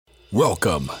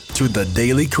Welcome to the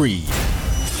Daily Creed,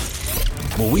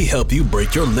 where we help you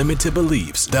break your limited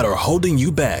beliefs that are holding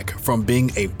you back from being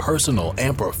a personal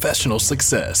and professional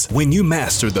success. When you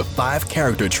master the 5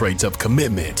 character traits of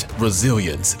commitment,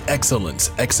 resilience,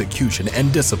 excellence, execution,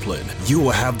 and discipline, you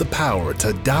will have the power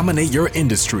to dominate your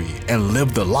industry and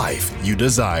live the life you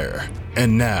desire.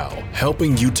 And now,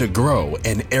 helping you to grow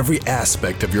in every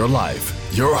aspect of your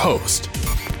life, your host,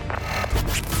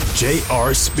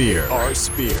 J.R. Spear.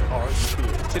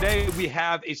 Today we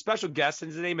have a special guest,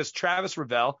 and his name is Travis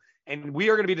Revelle, and we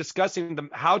are going to be discussing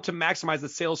how to maximize the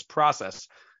sales process.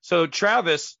 So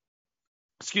Travis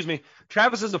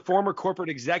is a former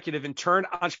corporate executive and turned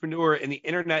entrepreneur in the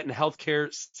internet and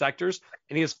healthcare sectors,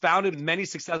 and he has founded many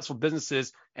successful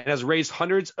businesses and has raised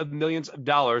hundreds of millions of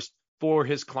dollars for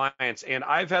his clients. And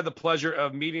I've had the pleasure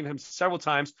of meeting him several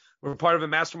times. We're part of a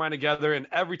mastermind together, and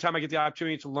every time I get the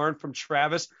opportunity to learn from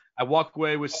Travis, I walk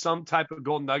away with some type of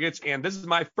gold nuggets. And this is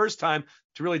my first time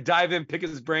to really dive in, pick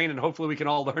his brain, and hopefully we can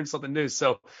all learn something new.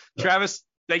 So Travis,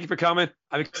 thank you for coming.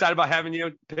 I'm excited about having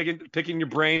you, picking your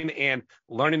brain and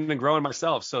learning and growing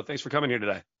myself. So thanks for coming here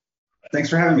today. Thanks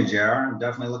for having me, JR. I'm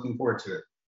definitely looking forward to it.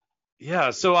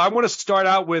 Yeah. So I want to start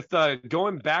out with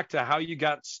going back to how you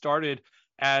got started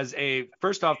as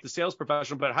first off, the sales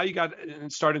professional, but how you got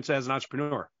started as an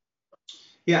entrepreneur.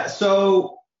 Yeah.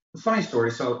 So funny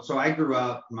story. So I grew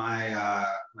up, my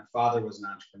father was an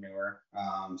entrepreneur.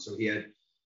 So he had,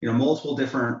 multiple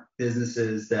different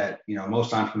businesses that,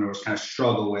 most entrepreneurs kind of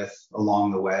struggle with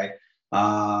along the way.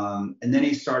 And then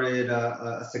he started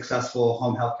a successful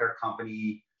home healthcare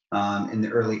company in the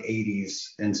early 80s.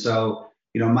 And so,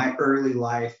 my early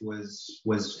life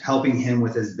was helping him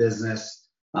with his business,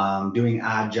 doing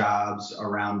odd jobs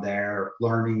around there,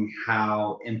 learning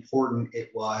how important it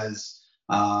was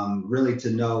really to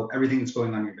know everything that's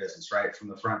going on in your business, right, from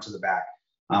the front to the back.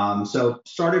 So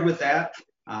started with that.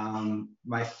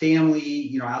 My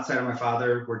family, outside of my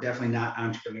father, we're definitely not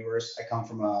entrepreneurs. I come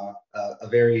from a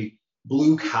very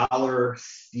blue collar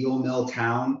steel mill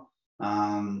town.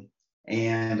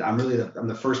 And I'm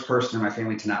the first person in my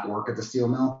family to not work at the steel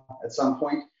mill at some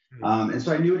point. And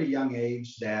so I knew at a young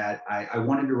age that I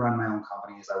wanted to run my own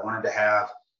companies. I wanted to have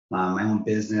my own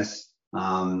business.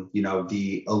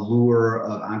 The allure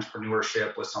of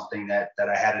entrepreneurship was something that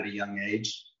I had at a young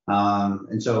age.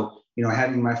 And so,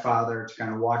 having my father to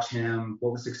kind of watch him,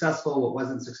 what was successful, what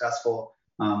wasn't successful,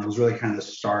 was really kind of the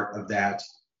start of that.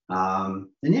 And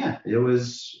yeah, it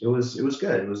was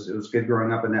good. It was good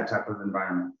growing up in that type of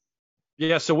environment.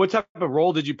 Yeah. So what type of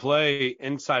role did you play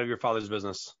inside of your father's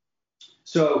business?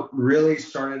 So really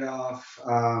started off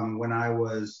when I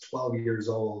was 12 years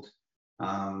old.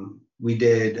 We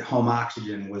did home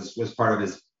oxygen was part of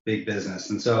his big business.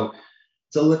 And so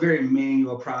it's a very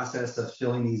manual process of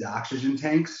filling these oxygen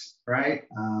tanks, right?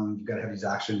 You've got to have these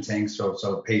oxygen tanks.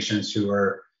 So patients who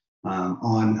are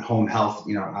on home health,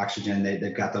 oxygen,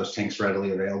 they've got those tanks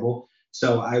readily available.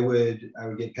 So I would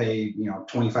get paid,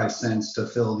 25 cents to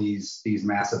fill these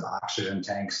massive oxygen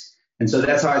tanks. And so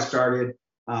that's how I started.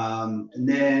 And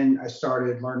then I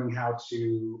started learning how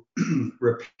to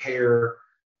repair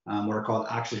what are called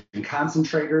oxygen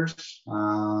concentrators.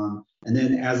 And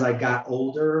then as I got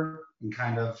older and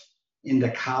kind of into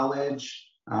college,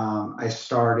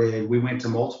 we went to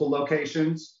multiple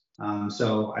locations.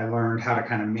 So I learned how to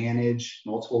kind of manage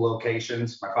multiple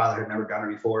locations. My father had never done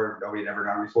it before. Nobody had ever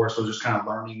done it before. So just kind of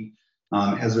learning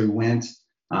as we went.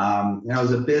 And I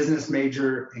was a business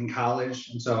major in college.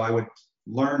 And so I would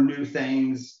learn new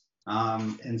things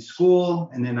in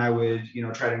school, and then I would,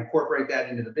 try to incorporate that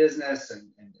into the business and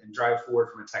drive forward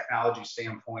from a technology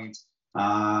standpoint.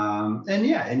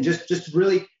 And just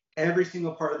really every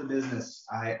single part of the business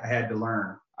I had to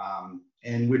learn,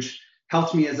 and which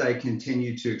helped me as I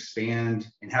continued to expand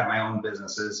and have my own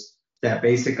businesses. That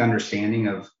basic understanding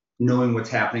of knowing what's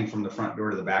happening from the front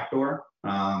door to the back door,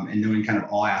 and knowing kind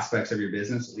of all aspects of your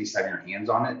business, at least having your hands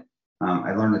on it.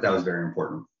 I learned that was very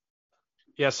important.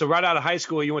 Yeah. So right out of high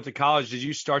school, you went to college. Did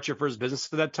you start your first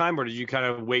business at that time, or did you kind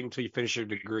of wait until you finished your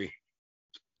degree?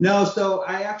 No. So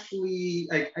I actually,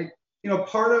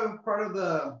 part of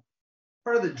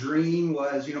the dream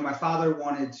was, my father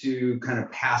wanted to kind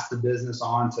of pass the business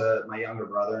on to my younger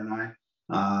brother and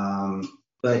I.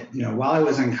 But while I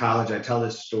was in college, I tell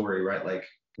this story, right? Like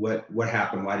what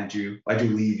happened? Why did you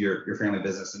leave your family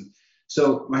business? And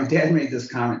so my dad made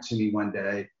this comment to me one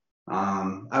day.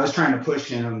 I was trying to push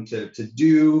him to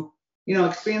do,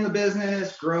 expand the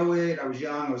business, grow it. I was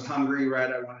young, I was hungry,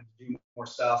 right? I wanted to do more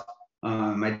stuff.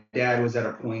 My dad was at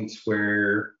a point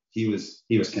where he was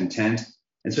content.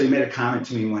 And so he made a comment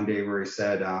to me one day where he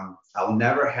said, I'll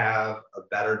never have a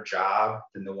better job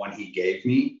than the one he gave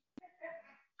me.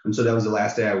 And so that was the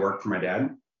last day I worked for my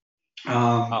dad.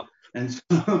 Wow. And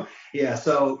so, yeah,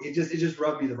 so it just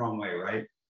rubbed me the wrong way, right?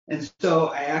 And so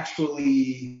I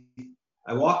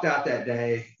walked out that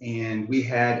day and we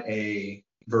had a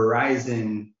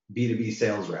Verizon B2B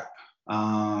sales rep.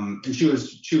 And she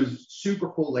was super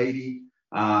cool lady.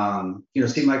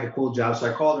 Seemed like a cool job. So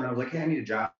I called her and I was like, hey, I need a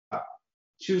job.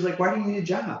 She was like, why do you need a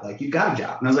job? Like, you got a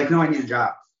job. And I was like, no, I need a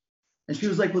job. And she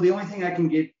was like, well, the only thing I can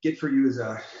get for you is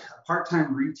a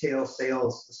part-time retail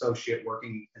sales associate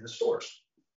working in the stores.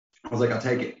 I was like, I'll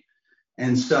take it.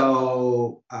 And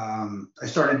so I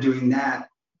started doing that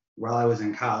while I was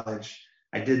in college.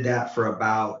 I did that for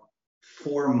about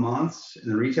 4 months in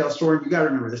the retail store. You got to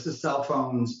remember, this is cell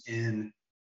phones in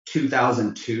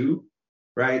 2002,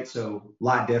 right? So a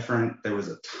lot different. There was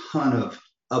a ton of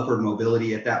upward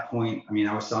mobility at that point. I mean,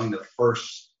 I was selling the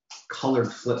first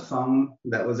colored flip phone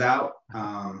that was out.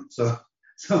 So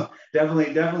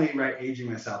definitely right,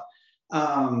 aging myself.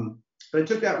 But I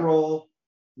took that role,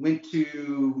 went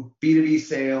to B2B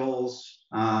sales.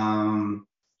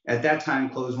 At that time,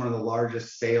 closed one of the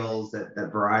largest sales that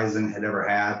Verizon had ever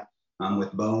had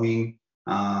with Boeing.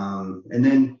 And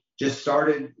then just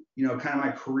started, kind of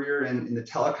my career in the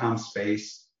telecom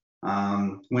space.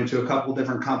 Went to a couple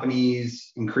different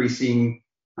companies, increasing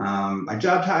my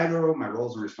job title, my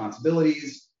roles and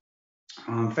responsibilities.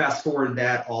 Fast forward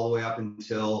that all the way up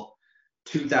until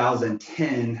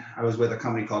 2010, I was with a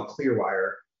company called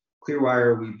Clearwire.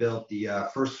 Clearwire, we built the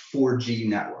first 4G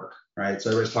network, right?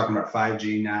 So everybody's talking about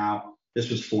 5G now. This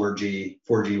was 4G.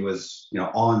 4G was,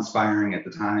 awe-inspiring at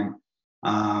the time.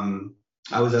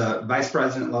 I was a vice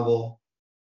president level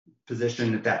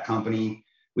position at that company.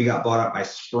 We got bought up by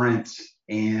Sprint,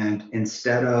 and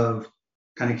instead of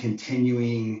kind of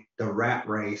continuing the rat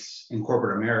race in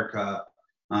corporate America,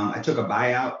 I took a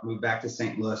buyout, moved back to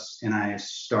St. Louis, and I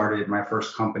started my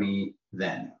first company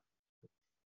then.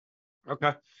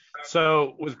 Okay.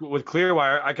 So with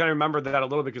Clearwire, I kind of remember that a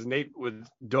little bit because Nate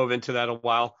dove into that a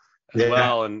while as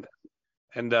well, and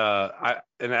it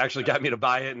actually got me to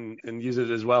buy it and use it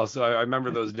as well. So I remember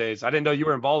those days. I didn't know you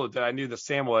were involved with it. I knew that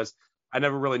Sam was. I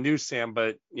never really knew Sam,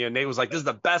 but Nate was like, "This is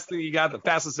the best thing you got, the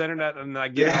fastest internet," and I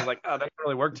get it. I was like, "Oh, that didn't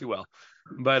really work too well."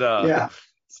 But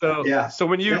So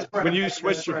when you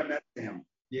switched, where I met Sam.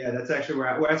 Yeah, that's actually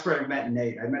that's where I met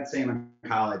Nate. I met Sam in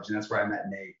college, and that's where I met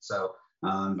Nate. So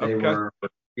they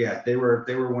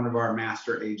were one of our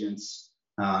master agents,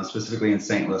 specifically in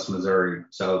St. Louis, Missouri.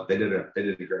 So they did a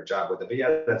great job with it. But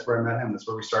yeah, that's where I met him. That's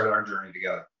where we started our journey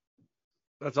together.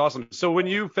 That's awesome. So when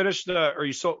you finished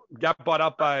got bought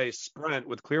up by Sprint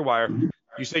with Clearwire,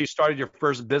 Mm-hmm. You say you started your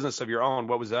first business of your own.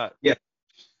 What was that? Yeah.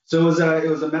 So it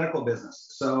was a medical business.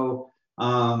 So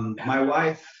my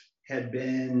wife had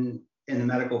been in the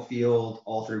medical field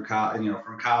all through college,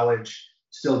 from college,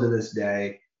 still to this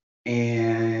day.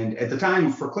 And at the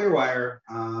time for Clearwire,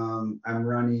 I'm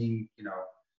running,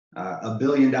 $1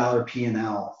 billion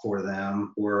P&L for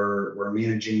them. We're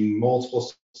managing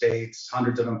multiple states,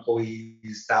 hundreds of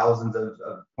employees, thousands of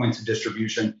points of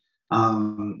distribution.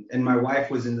 And my wife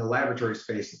was in the laboratory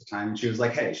space at the time, and she was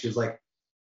like,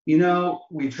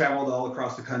 we traveled all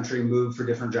across the country, moved for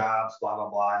different jobs, blah, blah,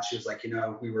 blah. And she was like,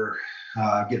 we were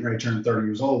getting ready to turn 30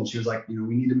 years old. And she was like, we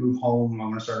need to move home. I'm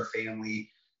going to start a family.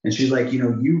 And she's like,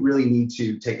 you really need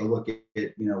to take a look at,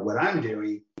 what I'm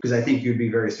doing, because I think you'd be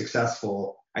very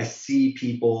successful. I see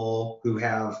people who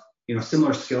have,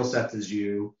 similar skill sets as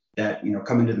you that,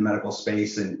 come into the medical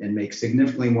space and make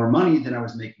significantly more money than I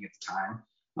was making at the time.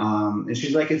 And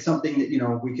she's like, it's something that,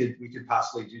 we could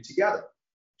possibly do together.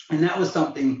 And that was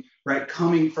something, right,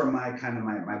 coming from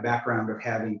my background of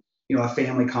having, a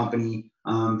family company,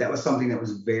 that was something that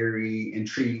was very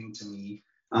intriguing to me.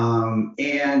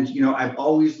 And I've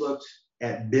always looked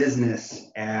at business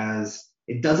as,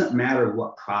 it doesn't matter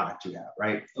what product you have,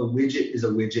 right? A widget is a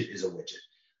widget is a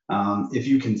widget. If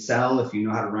you can sell, if you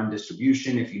know how to run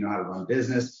distribution, if you know how to run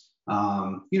business,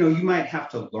 you might have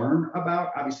to learn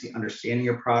about, obviously, understanding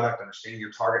your product, understanding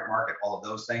your target market, all of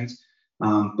those things.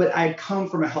 But I come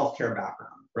from a healthcare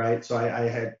background, right? So I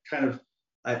had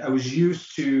I was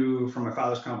used to, from my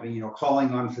father's company,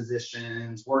 calling on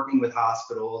physicians, working with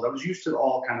hospitals. I was used to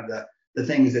all kind of the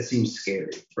things that seem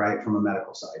scary, right, from a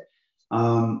medical side.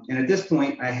 And at this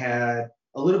point, I had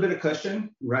a little bit of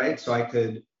cushion, right? So I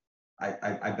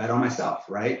bet on myself,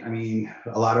 right? I mean,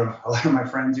 a lot of my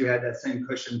friends who had that same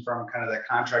cushion from kind of that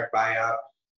contract buyout,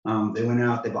 they went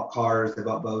out, they bought cars, they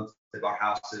bought boats, they bought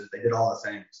houses, they did all the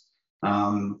things.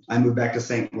 I moved back to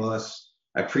St. Louis.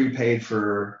 I prepaid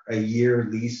for a year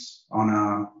lease on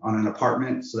an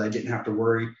apartment, so that I didn't have to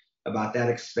worry about that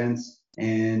expense.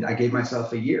 And I gave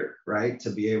myself a year, right,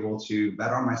 to be able to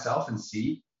bet on myself and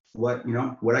see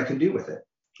what I could do with it.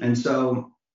 And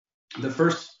so the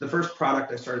first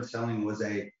product I started selling was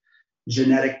a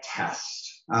genetic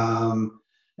test.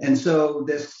 And so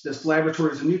this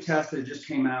laboratory is a new test that just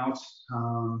came out.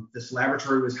 This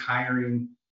laboratory was hiring,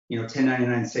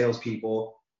 1099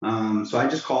 salespeople. So I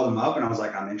just called them up and I was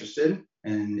like, I'm interested.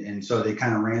 And so they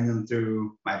kind of ran them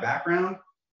through my background.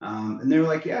 And they were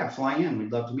like, yeah, fly in.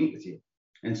 We'd love to meet with you.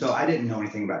 And so I didn't know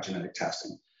anything about genetic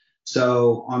testing.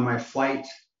 So on my flight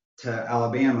to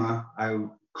Alabama, I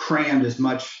crammed as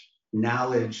much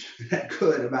knowledge that I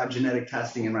could about genetic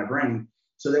testing in my brain,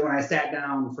 so that when I sat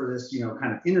down for this,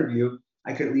 kind of interview,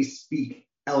 I could at least speak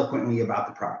eloquently about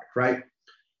the product, right?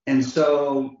 And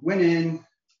so went in,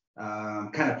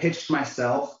 kind of pitched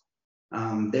myself.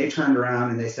 They turned around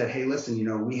and they said, hey, listen,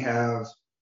 we have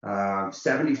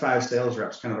 75 sales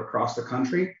reps kind of across the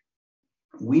country.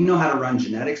 We know how to run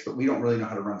genetics, but we don't really know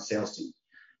how to run a sales team.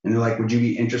 And they're like, would you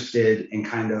be interested in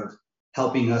kind of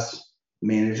helping us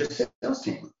manage a sales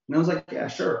team? And I was like, yeah,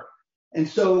 sure. And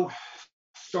so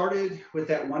started with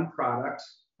that one product,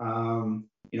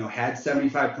 had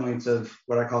 75 points of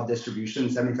what I call distribution,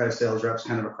 75 sales reps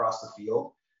kind of across the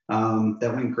field.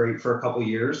 That went great for a couple of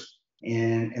years.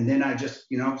 And then I just,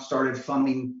 started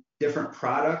funding different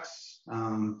products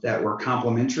that were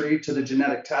complementary to the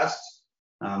genetic tests,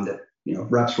 that,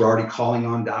 reps were already calling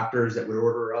on doctors that would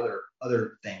order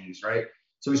other things, right?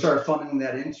 So we started funding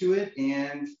that into it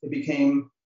and it became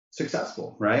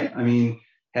successful, right? I mean,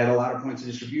 had a lot of points of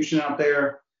distribution out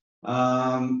there.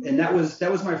 And that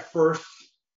was my first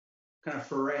kind of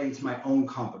foray into my own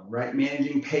company, right?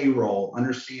 Managing payroll,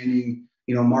 understanding,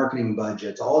 marketing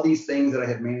budgets, all these things that I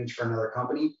had managed for another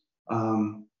company.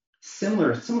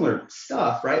 Similar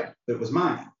stuff, right? But it was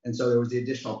mine. And so there was the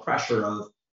additional pressure of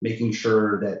making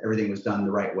sure that everything was done the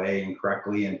right way and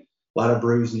correctly, and a lot of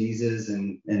bruised knees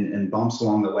and bumps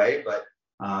along the way. But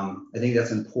I think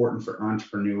that's important for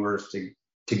entrepreneurs to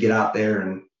get out there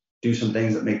and do some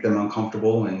things that make them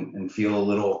uncomfortable and feel a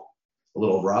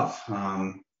little rough,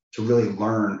 to really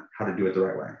learn how to do it the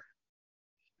right way.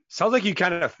 Sounds like you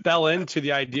kind of fell into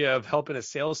the idea of helping a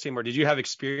sales team, or did you have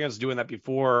experience doing that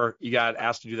before you got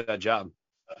asked to do that job?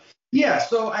 Yeah.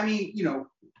 So, I mean,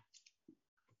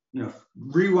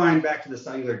 rewind back to the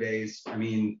cellular days. I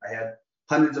mean, I had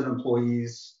hundreds of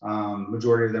employees.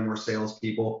 Majority of them were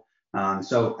salespeople.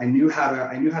 So I knew how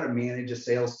to manage a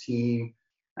sales team.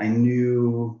 I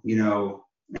knew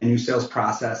sales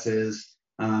processes.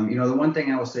 The one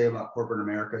thing I will say about corporate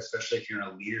America, especially if you're in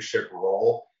a leadership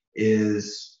role,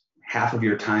 is half of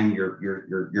your time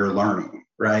you're learning,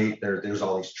 right? There's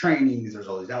all these trainings, there's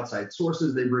all these outside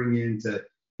sources they bring in to,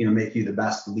 make you the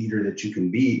best leader that you can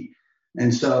be.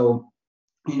 And so,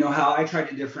 how I try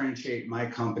to differentiate my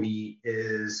company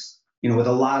is, with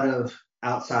a lot of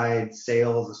outside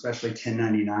sales, especially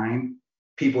 1099,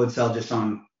 people would sell just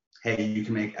on, hey, you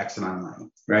can make X amount of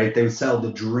money, right? They would sell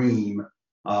the dream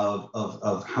of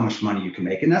how much money you can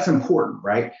make. And that's important,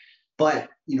 right? But,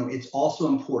 it's also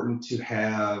important to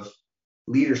have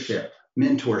leadership,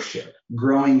 mentorship,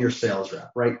 growing your sales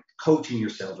rep, right? Coaching your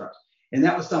sales reps. And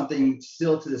that was something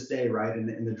still to this day, right?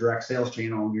 In the direct sales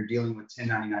channel, when you're dealing with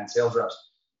 1099 sales reps,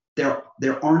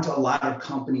 there aren't a lot of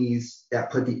companies that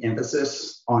put the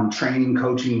emphasis on training,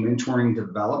 coaching, mentoring,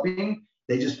 developing.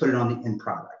 They just put it on the end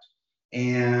product.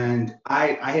 And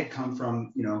I had come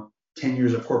from, 10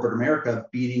 years of corporate America,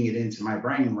 beating it into my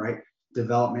brain, right?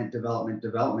 Development, develop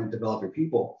your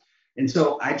people. And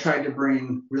so I tried to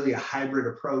bring really a hybrid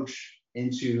approach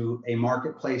into a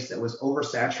marketplace that was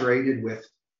oversaturated with,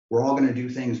 we're all going to do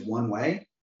things one way.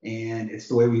 And it's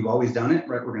the way we've always done it,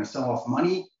 right? We're going to sell off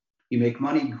money. You make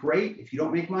money, great. If you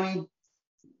don't make money,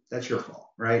 that's your fault,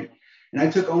 right? And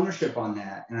I took ownership on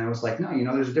that. And I was like, no,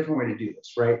 there's a different way to do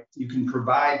this, right? You can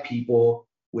provide people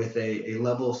with a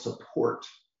level of support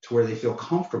to where they feel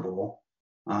comfortable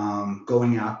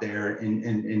going out there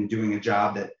and doing a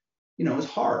job that, is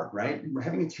hard, right?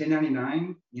 Having a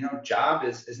 1099, job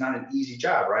is not an easy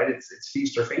job, right? It's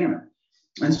feast or famine.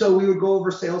 And so we would go over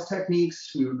sales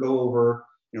techniques. We would go over,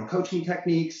 coaching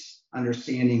techniques,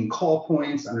 understanding call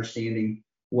points, understanding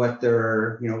what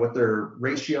their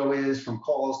ratio is from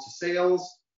calls to sales,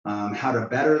 how to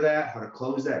better that, how to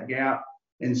close that gap.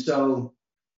 And so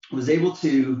I was able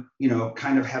to,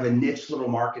 kind of have a niche little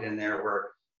market in there where,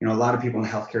 a lot of people in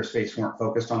the healthcare space weren't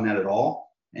focused on that at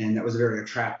all. And that was very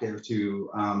attractive to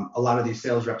a lot of these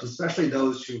sales reps, especially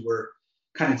those who were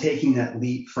kind of taking that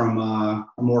leap from a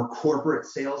more corporate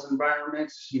sales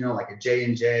environment, like a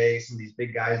J&J, some of these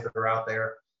big guys that are out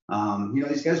there.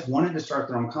 These guys wanted to start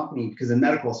their own company because in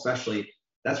medical, especially,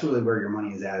 that's really where your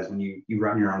money is at, is when you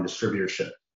run your own distributorship.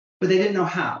 but they didn't know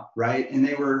how, right? And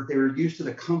they were used to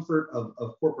the comfort of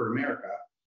corporate America.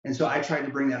 And so I tried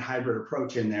to bring that hybrid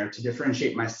approach in there to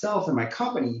differentiate myself and my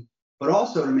company, but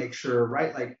also to make sure,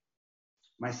 right, like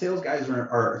my sales guys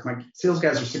if my sales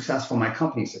guys are successful, my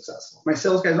company's successful. If my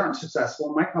sales guys aren't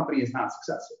successful, my company is not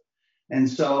successful. And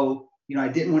so, I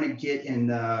didn't want to get in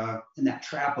that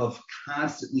trap of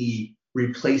constantly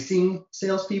replacing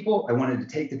salespeople. I wanted to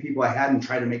take the people I had and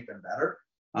try to make them better.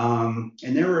 And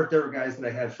there were guys that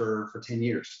I had for 10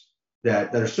 years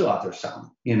that are still out there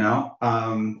selling, and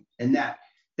that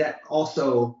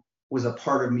also was a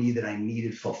part of me that I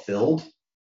needed fulfilled,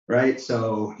 right?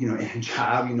 So, in a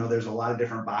job, there's a lot of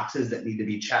different boxes that need to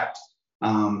be checked.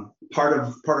 Part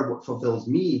of what fulfills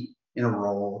me in a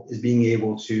role is being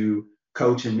able to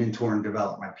coach and mentor and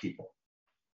develop my people.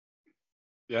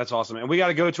 Yeah, that's awesome. And we got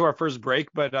to go to our first break,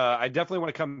 but I definitely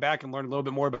want to come back and learn a little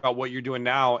bit more about what you're doing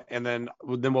now. And then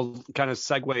we'll kind of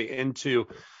segue into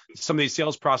some of these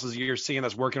sales processes you're seeing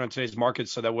that's working on today's market.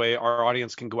 So that way our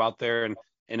audience can go out there and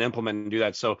implement and do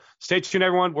that. So stay tuned,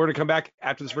 everyone. We're going to come back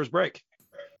after this first break.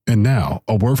 And now,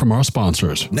 a word from our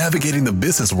sponsors. Navigating the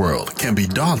business world can be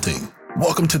daunting.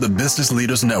 Welcome to the Business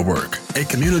Leaders Network, a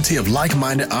community of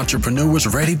like-minded entrepreneurs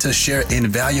ready to share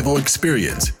invaluable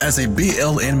experience. As a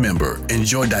BLN member,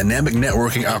 enjoy dynamic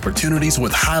networking opportunities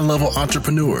with high-level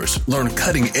entrepreneurs, learn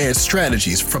cutting-edge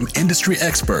strategies from industry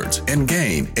experts, and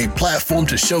gain a platform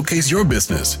to showcase your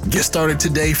business. Get started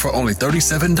today for only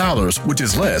 $37, which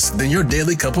is less than your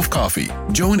daily cup of coffee.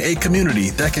 Join a community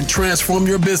that can transform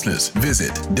your business.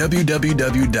 Visit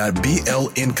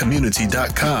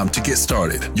www.blncommunity.com to get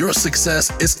started. Your success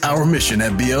is our mission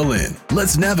at BLN.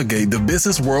 Let's navigate the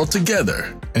business world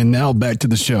together. And now back to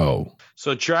the show.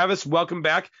 So Travis, welcome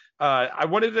back. I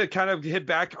wanted to kind of hit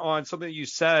back on something that you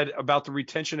said about the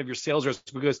retention of your sales reps,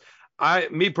 because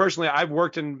personally, I've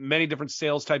worked in many different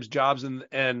sales types jobs and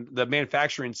the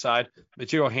manufacturing side,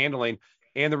 material handling,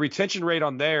 and the retention rate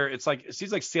on there, it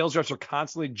seems like sales reps are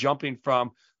constantly jumping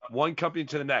from one company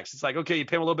to the next. It's like, okay, you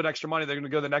pay them a little bit extra money, they're going to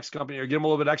go to the next company, or give them a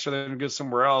little bit extra, they're going to go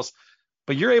somewhere else.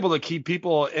 But you're able to keep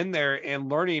people in there and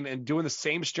learning and doing the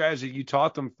same strategy you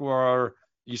taught them for,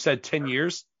 you said 10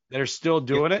 years, that are still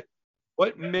doing it.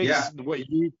 What makes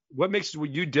what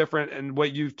you different and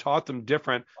what you've taught them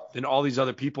different than all these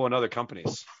other people in other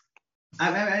companies?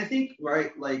 I think,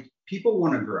 right, like people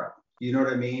want to grow, you know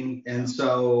what I mean? And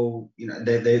so,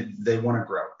 they want to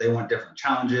grow. They want different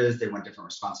challenges. They want different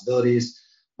responsibilities.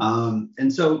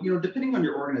 And so, depending on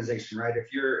your organization, right,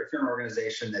 if you're an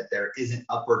organization that there isn't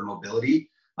upward mobility,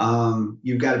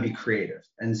 you've got to be creative.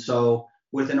 And so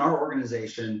within our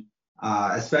organization,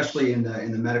 especially in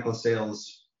the medical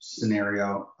sales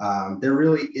scenario, there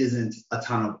really isn't a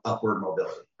ton of upward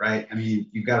mobility, right? I mean,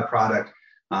 you've got a product,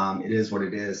 it is what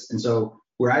it is. And so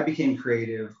where I became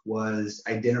creative was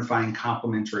identifying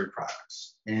complementary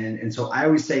products. And so I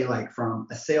always say, like, from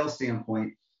a sales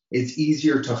standpoint, it's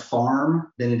easier to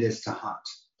farm than it is to hunt,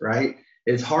 right?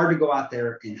 It's hard to go out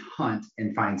there and hunt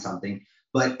and find something.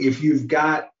 But if you've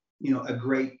got, a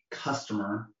great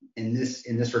customer, in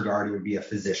this regard, it would be a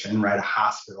physician, right? A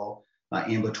hospital,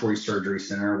 ambulatory surgery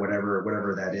center,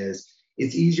 whatever that is.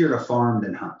 It's easier to farm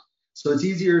than hunt. So it's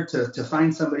easier to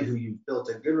find somebody who you've built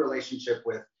a good relationship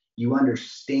with. You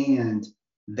understand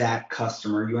that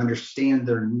customer, you understand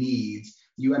their needs,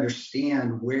 you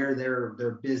understand where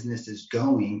their business is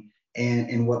going.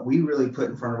 And what we really put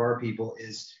in front of our people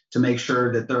is to make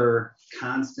sure that they're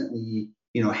constantly,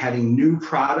 having new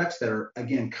products that are,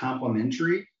 again,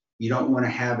 complementary. You don't want to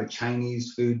have a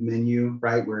Chinese food menu,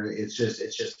 right, where it's just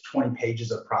 20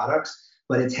 pages of products,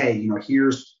 but it's, hey,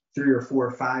 here's 3 or 4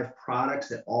 or 5 products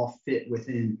that all fit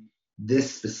within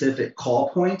this specific call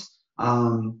point.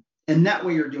 And that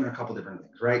way you're doing a couple different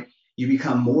things, right? You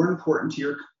become more important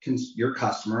to your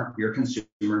customer, your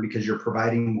consumer, because you're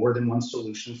providing more than one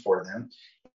solution for them.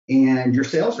 And your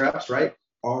sales reps, right,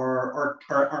 are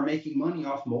making money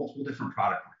off multiple different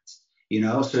product lines,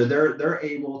 so they're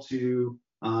able to,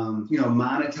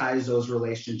 monetize those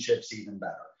relationships even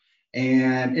better.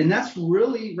 And that's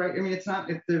really, right. I mean, it's not,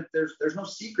 there's no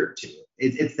secret to it.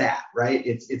 It's that, right.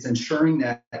 It's ensuring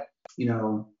that,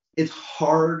 it's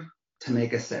hard to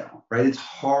make a sale, right? It's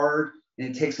hard.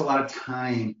 And it takes a lot of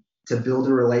time to build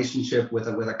a relationship with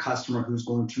a customer who's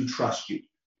going to trust you.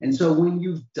 And so when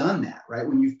you've done that, right,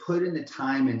 when you've put in the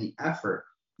time and the effort,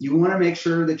 you want to make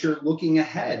sure that you're looking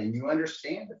ahead and you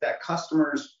understand that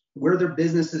customer's, where their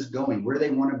business is going, where they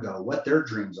want to go, what their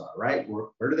dreams are, right?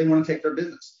 Where do they want to take their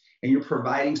business? And you're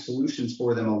providing solutions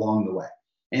for them along the way.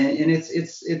 And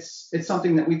it's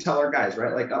something that we tell our guys,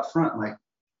 right? Like up front, like,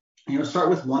 start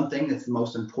with one thing that's the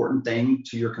most important thing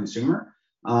to your consumer.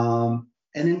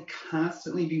 and then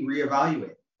constantly be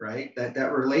reevaluated, right?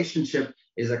 That relationship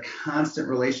is a constant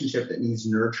relationship that needs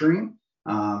nurturing,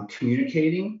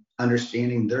 communicating,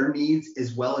 understanding their needs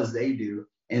as well as they do,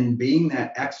 and being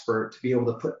that expert to be able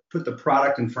to put the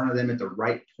product in front of them at the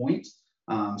right point,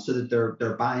 so that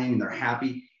they're buying, they're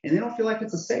happy, and they don't feel like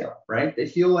it's a sale, right? They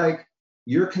feel like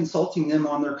you're consulting them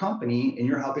on their company and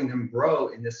you're helping them grow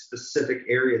in this specific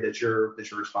area that you're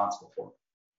responsible for.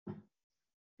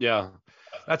 Yeah,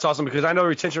 that's awesome, because I know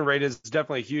retention rate is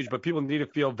definitely huge, but people need to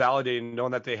feel validated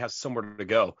knowing that they have somewhere to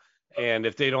go. And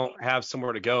if they don't have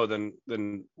somewhere to go, then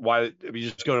why, if you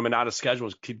just go to a monotonous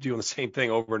schedules, keep doing the same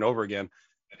thing over and over again.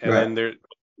 And Right. then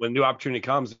when new opportunity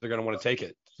comes, they're going to want to take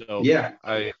it. So Yeah.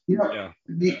 yeah.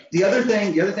 The other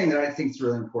thing that I think is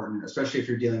really important, especially if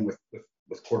you're dealing with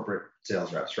corporate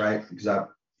sales reps, right? Because I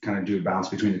kind of do bounce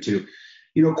between the two.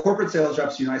 Corporate sales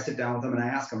reps, I sit down with them and I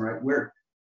ask them, right,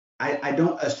 I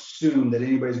don't assume that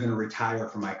anybody's going to retire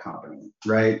from my company,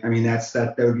 right? I mean,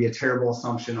 that would be a terrible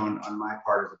assumption on my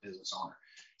part as a business owner.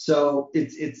 So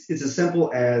it's as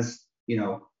simple as,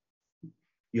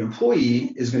 your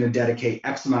employee is going to dedicate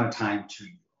X amount of time to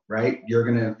you, right? You're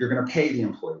gonna pay the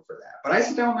employee for that. But I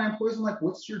sit down with my employees, I'm like,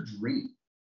 what's your dream?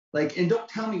 Like, and don't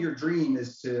tell me your dream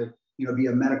is to, be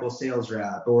a medical sales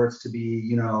rep, or it's to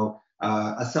be,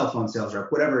 a cell phone sales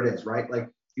rep, whatever it is, right? Like,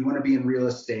 you want to be in real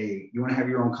estate, you want to have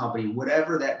your own company,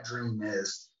 whatever that dream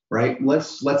is, right?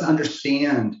 Let's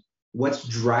understand what's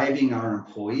driving our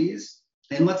employees,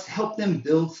 and let's help them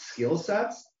build skill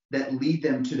sets that lead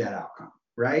them to that outcome,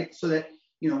 right? So that,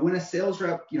 when a sales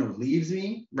rep, leaves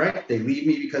me, right? They leave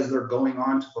me because they're going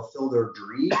on to fulfill their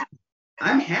dream.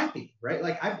 I'm happy, right?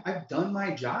 Like, I've done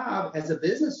my job as a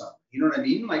business owner. You know what I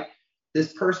mean? Like,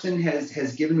 this person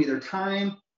has given me their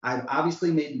time. I've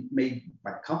obviously made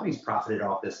my company's profited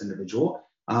off this individual.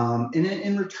 And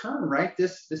in return, right,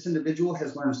 this individual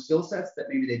has learned skill sets that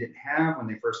maybe they didn't have when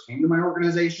they first came to my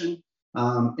organization.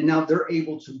 And now they're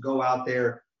able to go out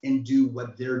there and do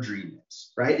what their dream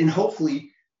is, right? And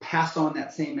hopefully pass on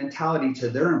that same mentality to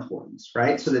their employees,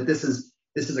 right? So that this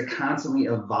is a constantly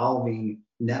evolving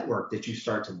network that you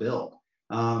start to build.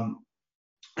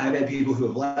 I've had people who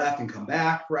have left and come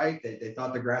back, right? They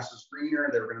thought the grass was greener.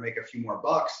 They were going to make a few more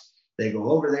bucks. They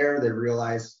go over there. They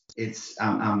realize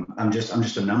I'm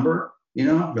just a number.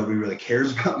 Nobody really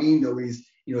cares about me. Nobody's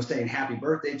saying happy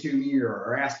birthday to me,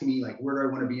 or asking me like, where do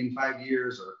I want to be in 5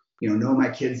 years, or know my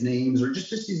kids' names, or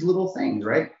just these little things,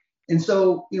 right? And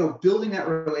so building that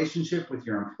relationship with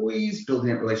your employees, building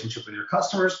that relationship with your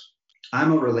customers.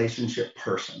 I'm a relationship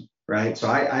person, right? So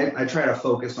I try to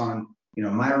focus on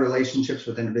my relationships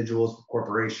with individuals, with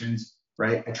corporations,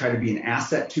 right? I try to be an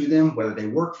asset to them, whether they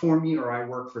work for me or I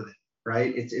work for them,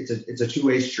 right? It's a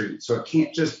two-way street. So it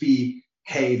can't just be,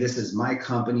 hey, this is my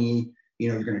company,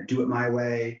 you're going to do it my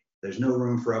way. There's no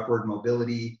room for upward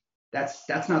mobility. That's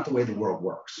not the way the world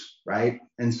works, right?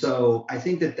 And so I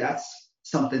think that that's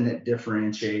something that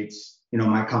differentiates,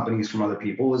 my companies from other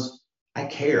people is I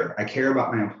care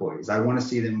about my employees. I want to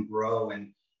see them grow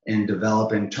and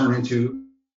develop and turn into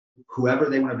whoever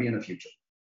they want to be in the future.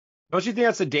 Don't you think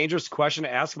that's a dangerous question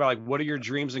to ask about, like, what are your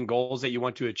dreams and goals that you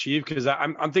want to achieve? Because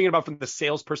I'm thinking about from the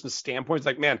salesperson's standpoint, it's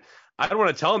like, man, I don't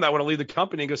want to tell them that I want to leave the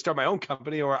company and go start my own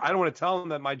company, or I don't want to tell them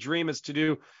that my dream is to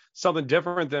do something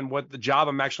different than what the job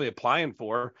I'm actually applying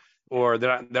for, or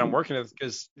that I'm working with,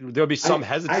 because there'll be some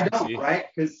hesitancy. I don't, right?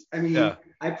 Because yeah.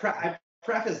 I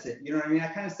preface it, I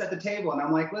kind of set the table, and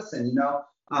I'm like, listen,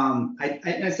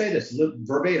 I say this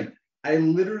verbatim.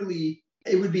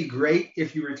 It would be great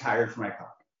if you retired from my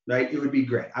company, right? It would be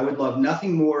great. I would love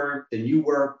nothing more than you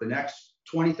work the next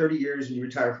 20, 30 years and you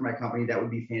retire from my company. That would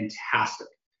be fantastic.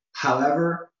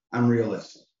 However, I'm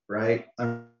realistic, right?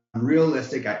 I'm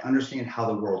realistic. I understand how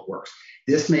the world works.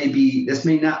 This may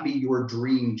not be your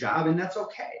dream job, and that's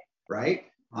okay, right?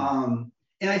 And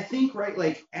I think, right,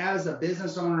 like, as a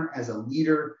business owner, as a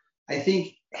leader, I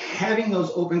think having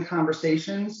those open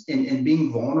conversations and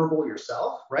being vulnerable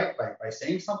yourself, right, by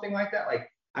saying something like that, like,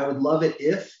 I would love it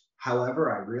if,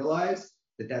 however, I realize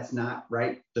that that's not,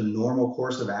 right, the normal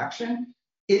course of action.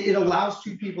 It allows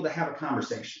two people to have a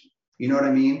conversation. You know what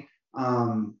I mean?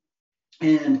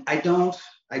 And I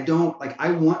don't like,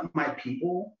 I want my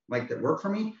people, like, that work for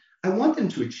me, I want them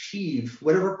to achieve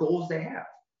whatever goals they have.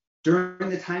 During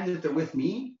the time that they're with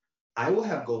me, I will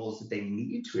have goals that they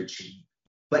need to achieve.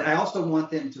 But I also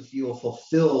want them to feel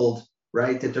fulfilled,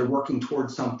 right? That they're working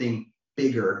towards something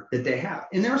bigger that they have.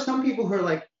 And there are some people who are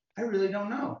like, I really don't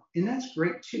know. And that's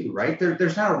great too, right?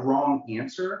 There's not a wrong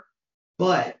answer.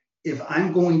 But if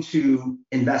I'm going to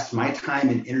invest my time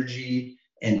and energy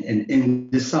and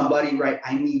into somebody, right,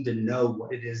 I need to know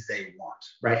what it is they want,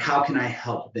 right? How can I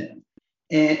help them?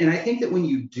 And I think that when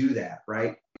you do that,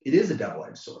 right, it is a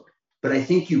double-edged sword. But I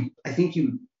think you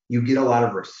get a lot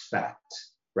of respect,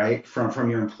 right, from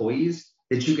your employees,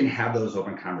 that you can have those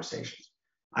open conversations.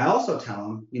 I also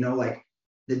tell them, like,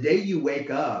 the day you wake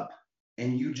up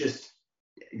and you just,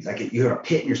 like, you have a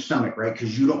pit in your stomach, right,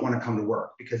 because you don't want to come to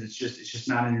work because it's just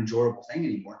not an enjoyable thing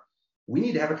anymore. We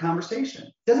need to have a conversation.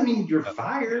 Doesn't mean you're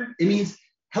fired. It means,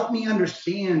 help me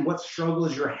understand what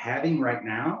struggles you're having right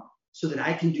now so that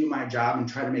I can do my job and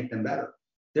try to make them better.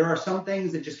 There are some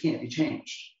things that just can't be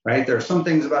changed, right? There are some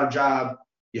things about a job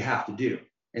you have to do.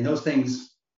 And those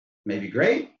things may be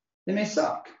great, they may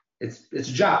suck. It's a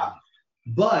job.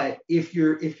 But if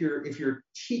you're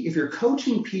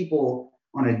coaching people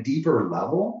on a deeper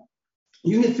level,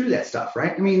 you can get through that stuff,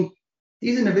 right? I mean,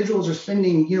 these individuals are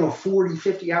spending, 40,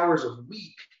 50 hours a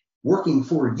week working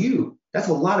for you. That's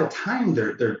a lot of time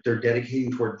they're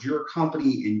dedicating towards your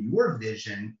company and your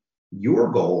vision,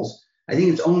 your goals. I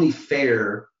think it's only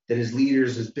fair that as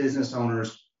leaders, as business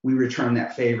owners, we return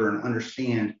that favor and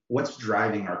understand what's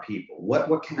driving our people.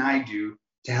 What can I do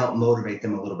to help motivate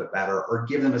them a little bit better, or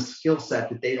give them a skill set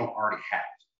that they don't already have?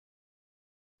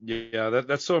 Yeah,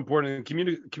 that's so important.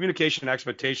 Communication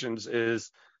expectations is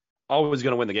always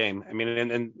going to win the game. I mean,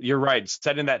 and you're right.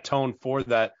 Setting that tone for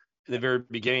that in the very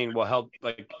beginning will help,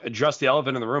 like, address the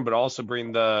elephant in the room, but also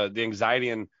bring the anxiety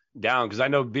and down. Because I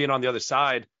know, being on the other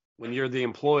side, when you're the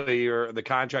employee or the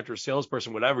contractor,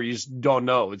 salesperson, whatever, you just don't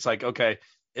know. It's like, okay,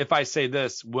 if I say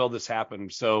this, will this happen?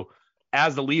 So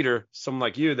as the leader, someone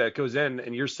like you that goes in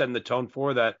and you're setting the tone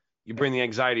for that, you bring the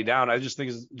anxiety down. I just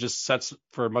think it just sets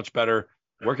for a much better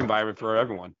work environment for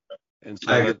everyone. And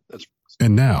so that's.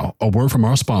 And now, a word from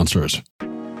our sponsors.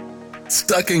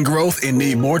 Stuck in growth and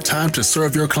need more time to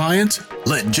serve your clients?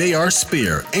 Let J.R.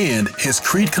 Spear and his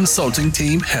Creed Consulting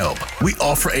team help. We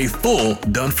offer a full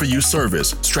done-for-you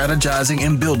service, strategizing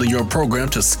and building your program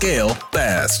to scale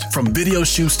fast. From video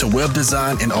shoots to web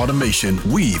design and automation,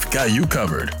 we've got you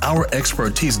covered. Our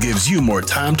expertise gives you more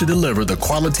time to deliver the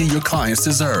quality your clients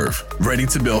deserve. Ready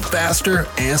to build faster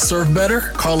and serve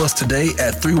better? Call us today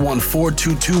at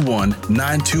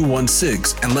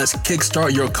 314-221-9216 and let's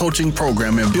kickstart your coaching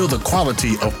program and build the quality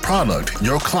of product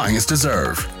your clients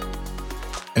deserve.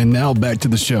 And now back to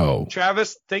the show.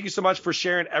 Travis, thank you so much for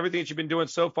sharing everything that you've been doing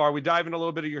so far. We dive in a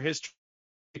little bit of your history,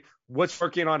 what's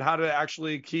working on, how to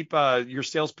actually keep your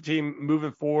sales team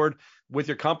moving forward with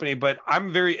your company. But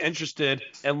I'm very interested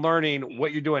in learning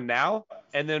what you're doing now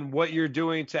and then what you're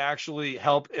doing to actually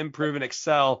help improve and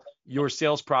excel your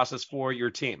sales process for your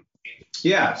team.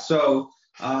 Yeah. So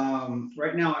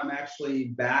right now I'm actually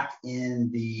back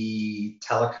in the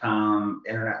telecom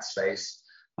internet space.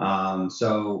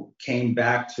 So came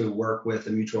back to work with a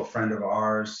mutual friend of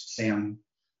ours, Sam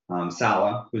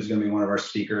Sala, who's going to be one of our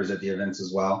speakers at the events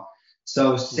as well.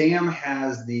 So Sam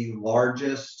has the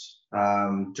largest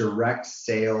direct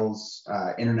sales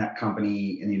internet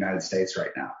company in the United States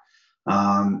right now.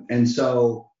 And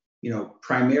so,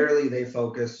 primarily they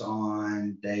focus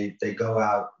on, they go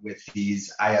out with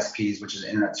these ISPs, which is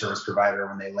internet service provider,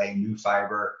 when they lay new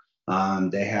fiber.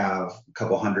 They have a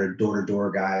couple hundred door-to-door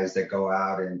guys that go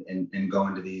out and go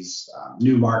into these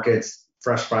new markets.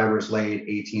 Fresh Fiber is laid,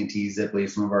 AT&T, Ziply,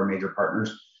 some of our major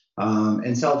partners,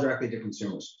 and sell directly to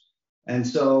consumers. And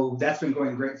so that's been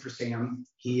going great for Sam.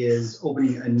 He is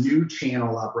opening a new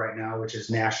channel up right now, which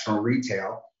is national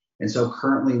retail. And so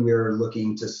currently we're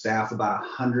looking to staff about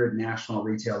 100 national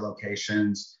retail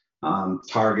locations,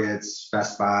 Targets,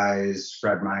 Best Buys,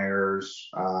 Fred Meyers,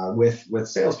 with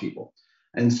salespeople.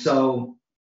 And so,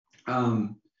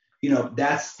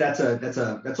 that's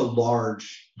a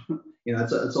large,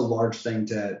 it's a large thing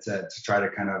to try to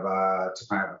kind of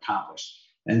accomplish.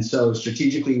 And so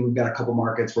strategically, we've got a couple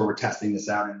markets where we're testing this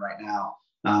out in right now.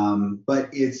 But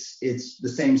it's the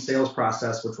same sales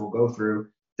process, which we'll go through,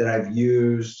 that I've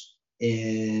used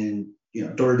in,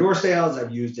 door-to-door sales.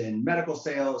 I've used in medical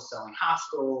sales, selling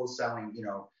hospitals, selling,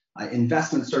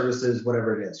 investment services,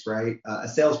 whatever it is, right? A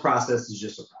sales process is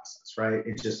just a process, right?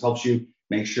 It just helps you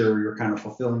make sure you're kind of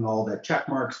fulfilling all the check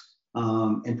marks,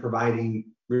 and providing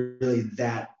really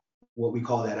that, what we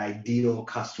call that ideal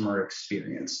customer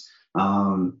experience.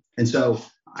 And so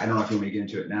I don't know if you want me to get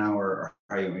into it now or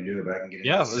how you want me to do it, but I can get into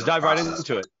it. Yeah, let's dive right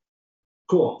into it.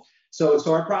 Cool. So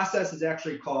our process is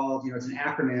actually called, it's an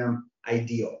acronym,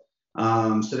 IDEAL.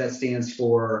 So that stands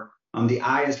for, the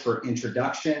I is for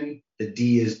introduction, the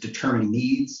D is determining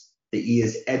needs, the E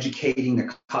is educating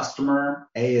the customer,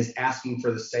 A is asking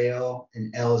for the sale,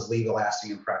 and L is leave a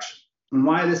lasting impression. And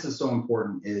why this is so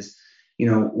important is,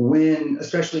 when,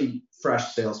 especially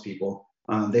fresh salespeople,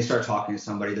 they start talking to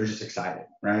somebody, they're just excited,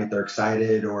 right? They're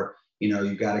excited, or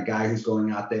You've got a guy who's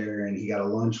going out there and he got a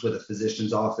lunch with a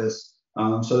physician's office.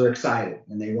 So they're excited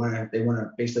and they want to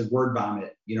basically word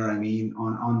vomit, you know what I mean,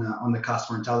 on the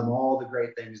customer and tell them all the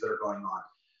great things that are going on.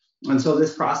 And so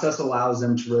this process allows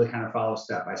them to really kind of follow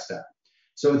step by step.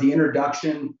 So with the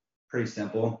introduction, pretty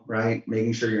simple, right?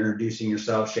 Making sure you're introducing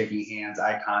yourself, shaking hands,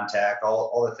 eye contact,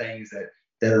 all the things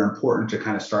that are important to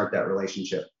kind of start that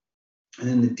relationship. And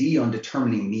then the D on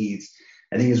determining needs,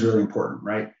 I think is really important,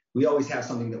 right? We always have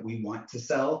something that we want to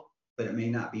sell, but it may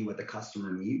not be what the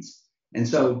customer needs. And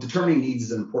so determining needs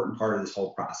is an important part of this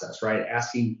whole process, right?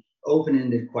 Asking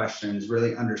open-ended questions,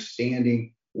 really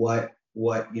understanding what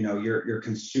your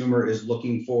consumer is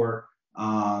looking for,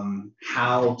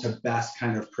 how to best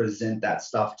kind of present that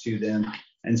stuff to them.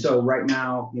 And so right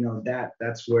now,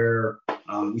 that's where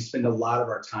we spend a lot of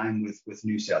our time with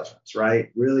new sales reps, right?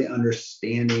 Really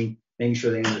understanding, making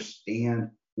sure they understand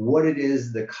what it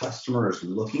is the customer is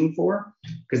looking for,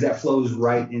 because that flows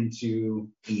right into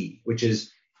E, which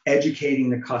is educating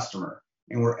the customer.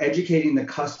 And we're educating the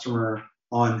customer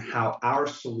on how our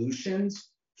solutions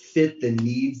fit the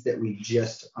needs that we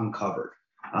just uncovered.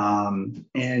 And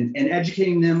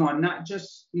educating them on not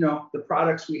just, the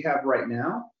products we have right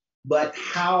now, but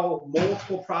how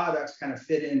multiple products kind of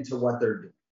fit into what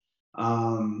they're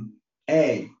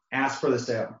doing. Ask for the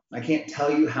sale. I can't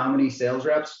tell you how many sales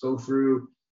reps go through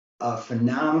a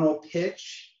phenomenal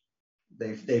pitch.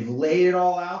 They've laid it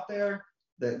all out there.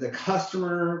 The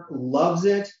customer loves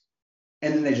it,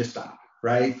 and then they just stop,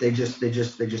 right? They just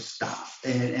stop.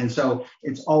 And so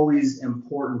it's always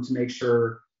important to make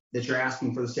sure that you're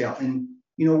asking for the sale. And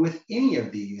with any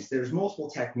of these, there's multiple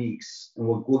techniques, and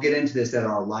we'll get into this at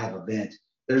our live event.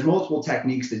 There's multiple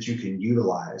techniques that you can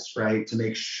utilize, right, to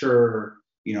make sure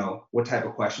what type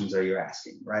of questions are you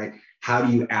asking, right? How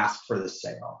do you ask for the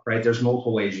sale, right? There's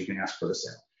multiple ways you can ask for the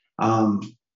sale.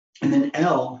 And then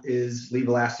L is leave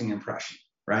a lasting impression,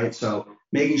 right? So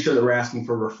making sure that we're asking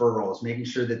for referrals, making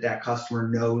sure that customer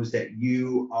knows that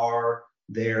you are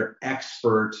their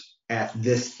expert at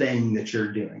this thing that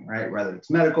you're doing, right? Whether it's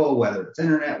medical, whether it's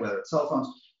internet, whether it's cell phones,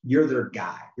 you're their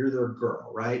guy, you're their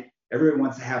girl, right? Everyone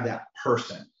wants to have that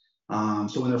person.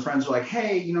 So when their friends are like,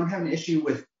 hey, I'm having an issue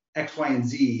with X, Y, and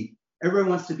Z, everyone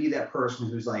wants to be that person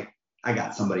who's like, I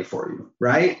got somebody for you,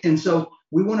 right? And so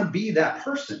we want to be that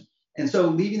person. And so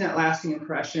leaving that lasting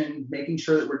impression, making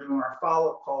sure that we're doing our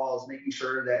follow-up calls, making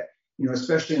sure that,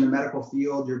 especially in the medical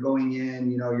field, you're going in,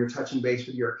 you're touching base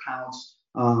with your accounts,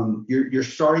 you're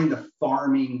starting the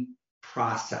farming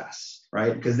process,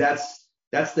 right? Because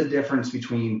that's the difference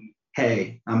between,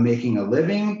 hey, I'm making a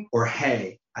living, or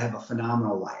hey, I have a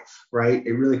phenomenal life, right?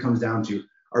 It really comes down to,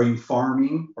 are you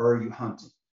farming or are you hunting?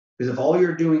 Because if all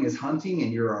you're doing is hunting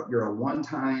and you're a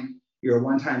one-time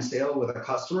sale with a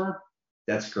customer,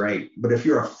 that's great. But if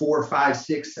you're a 4, 5,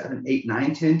 6, 7, 8,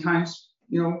 9, 10 times,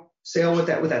 sale with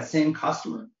that same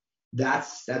customer,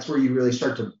 that's where you really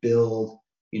start to build,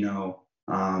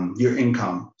 your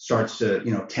income starts to,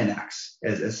 10x,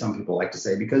 as some people like to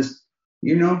say, because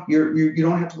you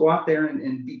don't have to go out there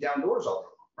and beat down doors all day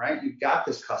long, right? You've got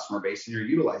this customer base and you're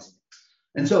utilizing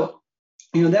it. And so,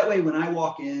 that way when I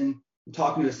walk in, I'm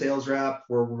talking to a sales rep,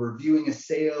 we're reviewing a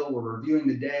sale, we're reviewing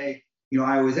the day,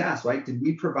 I always ask, right, did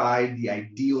we provide the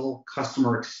ideal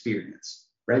customer experience,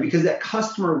 right? Because that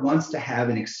customer wants to have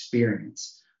an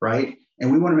experience, right?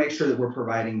 And we want to make sure that we're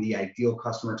providing the ideal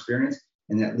customer experience.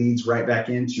 And that leads right back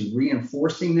into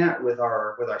reinforcing that with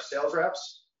our sales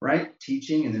reps, right?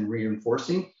 Teaching and then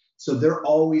reinforcing. So they're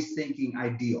always thinking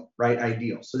ideal, right?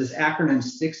 Ideal. So this acronym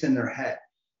sticks in their head.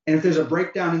 And if there's a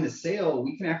breakdown in the sale,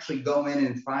 we can actually go in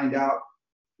and find out,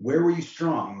 where were you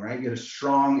strong, right? You had a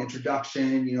strong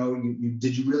introduction,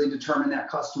 did you really determine that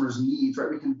customer's needs, right?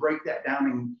 We can break that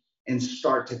down and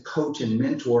start to coach and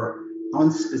mentor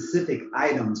on specific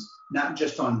items, not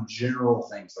just on general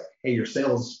things like, hey, your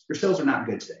sales are not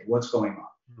good today. What's going on,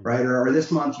 right? Or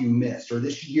this month you missed, or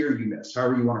this year you missed,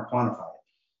 however you want to quantify it.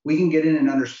 We can get in and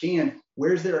understand,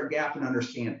 where's there a gap in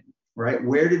understanding, right?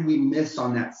 Where did we miss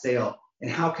on that sale? And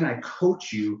how can I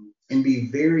coach you and be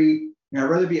very, I'd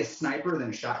rather be a sniper than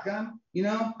a shotgun.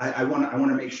 I want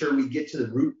to make sure we get to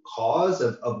the root cause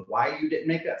of why you didn't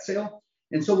make that sale.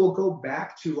 And so we'll go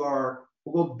back to our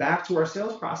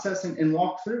sales process and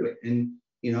walk through it and,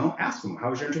 ask them, how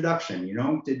was your introduction?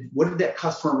 What did that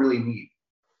customer really need?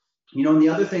 And the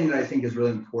other thing that I think is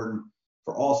really important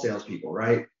for all salespeople,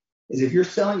 right, is if you're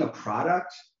selling a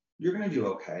product, you're going to do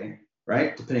okay,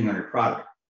 right? Depending on your product.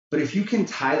 But if you can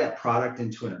tie that product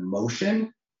into an emotion,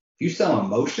 if you sell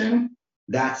emotion,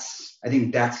 I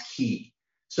think that's key.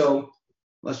 So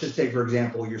let's just take, for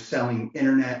example, you're selling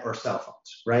internet or cell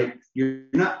phones, right? You're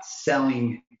not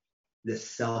selling this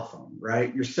cell phone,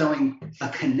 right? You're selling a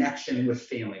connection with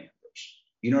family members.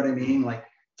 You know what I mean? Like,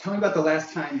 tell me about the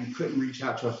last time you couldn't reach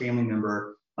out to a family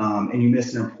member and you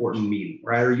missed an important meeting,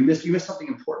 right? Or you missed something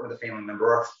important with a family member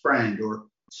or a friend or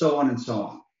so on and so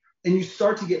on. And you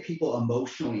start to get people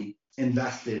emotionally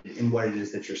invested in what it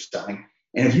is that you're selling.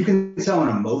 And if you can sell an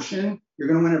emotion, you're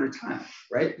going to win every time,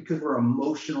 right? Because we're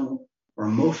emotional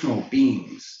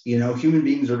beings. You know, human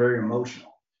beings are very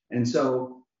emotional. And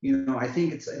so, you know, I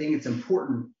think it's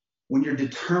important when you're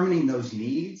determining those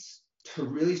needs to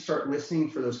really start listening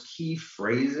for those key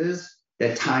phrases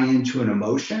that tie into an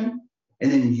emotion,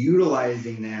 and then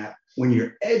utilizing that when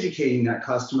you're educating that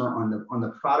customer on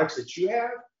the products that you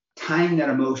have, tying that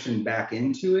emotion back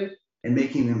into it and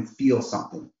making them feel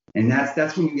something. And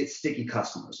that's when you get sticky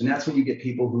customers, and that's when you get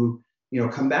people who, you know,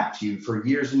 come back to you for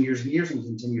years and years and years and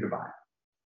continue to buy.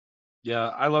 Yeah,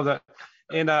 I love that.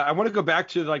 And I want to go back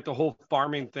to like the whole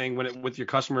farming thing with your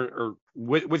customer or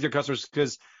with your customers,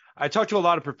 because I talk to a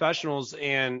lot of professionals,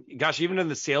 and gosh, even in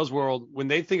the sales world, when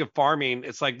they think of farming,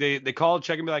 it's like they call,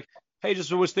 check, and be like, hey,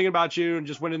 just was thinking about you and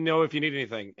just wanted to know if you need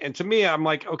anything. And to me, I'm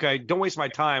like, okay, don't waste my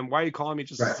time. Why are you calling me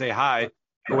just to say hi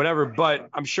or whatever? But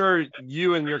I'm sure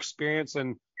you and your experience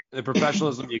and the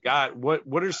professionalism you got,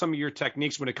 what are some of your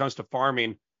techniques when it comes to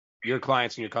farming your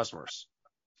clients and your customers?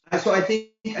 So I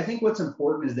think what's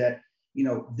important is that, you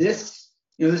know,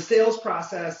 the sales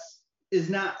process is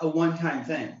not a one-time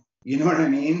thing. You know what I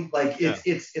mean? Like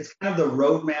it's kind of the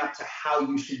roadmap to how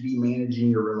you should be managing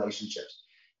your relationships.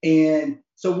 And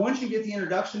so once you get the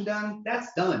introduction done,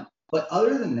 that's done. But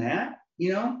other than that,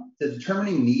 you know, the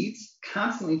determining needs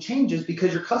constantly changes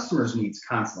because your customers' needs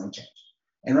constantly change.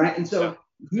 And so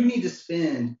you need to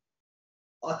spend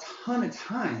a ton of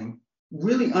time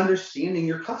really understanding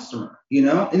your customer. You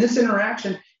know, in this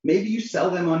interaction, maybe you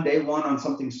sell them on day one on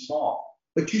something small,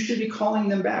 but you should be calling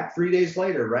them back 3 days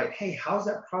later, right? Hey, how's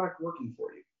that product working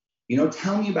for you? You know,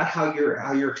 tell me about how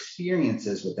your experience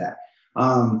is with that.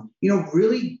 You know,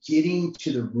 really getting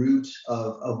to the root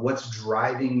of what's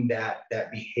driving that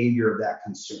behavior of that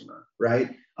consumer, right?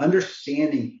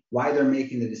 Understanding why they're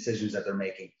making the decisions that they're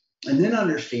making, and then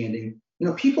understanding, you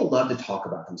know, people love to talk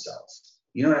about themselves.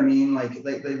 You know what I mean? Like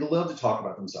they love to talk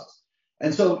about themselves.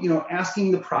 And so, you know,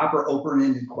 asking the proper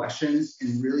open-ended questions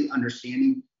and really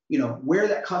understanding, you know, where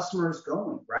that customer is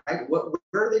going, right? Where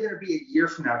are they going to be a year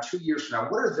from now, 2 years from now?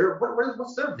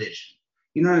 What's their vision?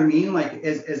 You know what I mean? Like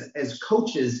as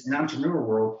coaches in the entrepreneur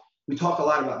world, we talk a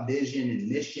lot about vision and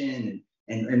mission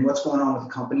and what's going on with the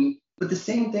company. But the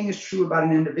same thing is true about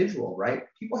an individual, right?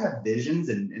 People have visions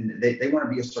and they want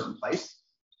to be a certain place.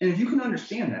 And if you can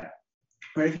understand that,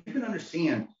 right? If you can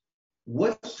understand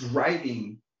what's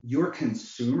driving your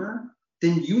consumer,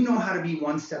 then you know how to be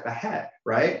one step ahead,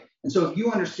 right? And so if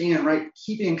you understand, right,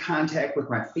 keeping in contact with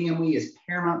my family is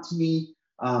paramount to me.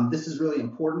 This is really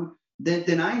important.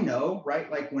 Then I know,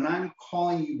 right, like when I'm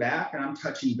calling you back and I'm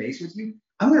touching base with you,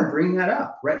 I'm going to bring that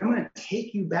up, right? I'm going to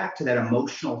take you back to that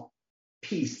emotional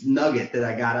piece nugget that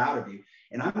I got out of you.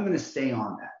 And I'm going to stay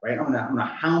on that, right? I'm going to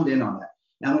hound in on that.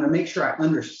 And I'm going to make sure I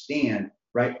understand,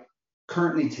 right,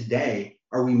 currently today,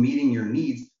 are we meeting your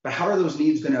needs? But how are those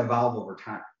needs going to evolve over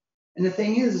time? And the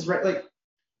thing is right, like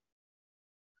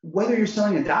whether you're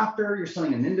selling a doctor, you're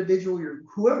selling an individual,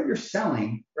 whoever you're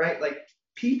selling, right? Like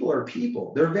people are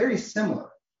people. They're very similar.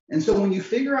 And so when you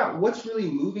figure out what's really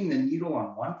moving the needle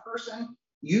on one person,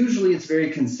 usually it's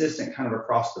very consistent kind of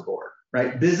across the board,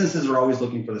 right? Businesses are always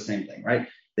looking for the same thing, right?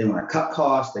 They want to cut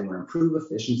costs. They want to improve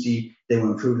efficiency. They want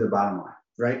to improve their bottom line,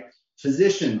 right?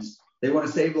 Physicians, they want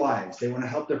to save lives. They want to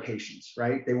help their patients,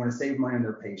 right? They want to save money on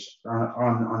their patients,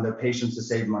 on their patients to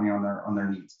save money on their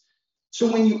needs.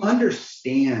 So when you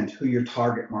understand who your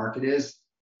target market is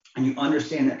and you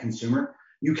understand that consumer,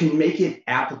 you can make it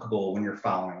applicable when you're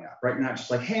following up, right? You're not just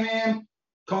like, hey man,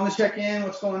 calling to check in,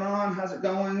 what's going on? How's it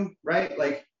going? Right?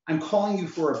 Like I'm calling you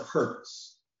for a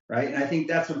purpose, right? And I think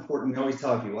that's important. We always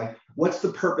tell people, like, what's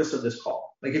the purpose of this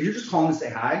call? Like if you're just calling to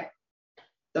say hi,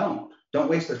 don't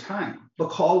waste their time, but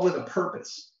call with a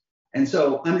purpose. And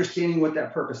so understanding what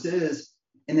that purpose is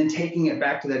and then taking it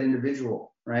back to that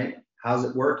individual, right? How's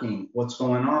it working? What's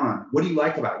going on? What do you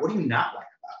like about it? What do you not like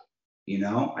about it? You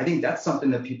know, I think that's something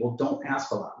that people don't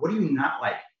ask a lot. What do you not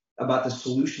like about the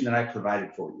solution that I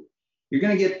provided for you? You're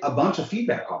going to get a bunch of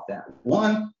feedback off that.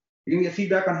 One, you're going to get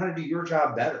feedback on how to do your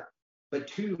job better. But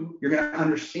two, you're going to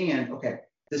understand, okay,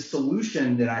 the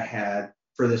solution that I had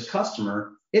for this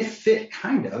customer, it fit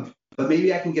kind of, but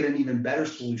maybe I can get an even better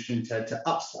solution to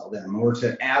upsell them or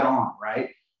to add on, right?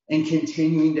 And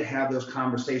continuing to have those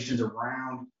conversations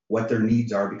around what their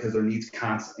needs are, because their needs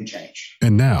constantly change.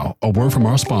 And now, a word from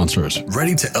our sponsors.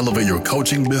 Ready to elevate your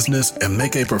coaching business and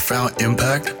make a profound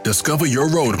impact? Discover your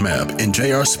roadmap in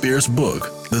J.R. Spears'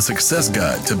 book, The Success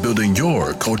Guide to Building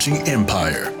Your Coaching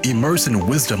Empire. Immerse in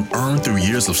wisdom earned through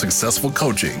years of successful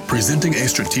coaching, presenting a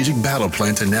strategic battle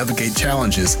plan to navigate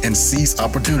challenges and seize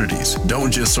opportunities.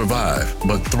 Don't just survive,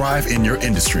 but thrive in your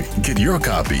industry. Get your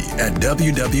copy at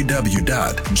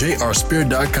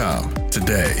www.jrspear.com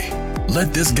today.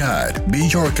 Let this guide be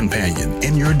your companion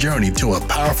in your journey to a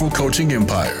powerful coaching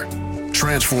empire.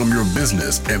 Transform your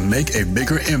business and make a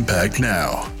bigger impact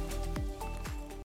now.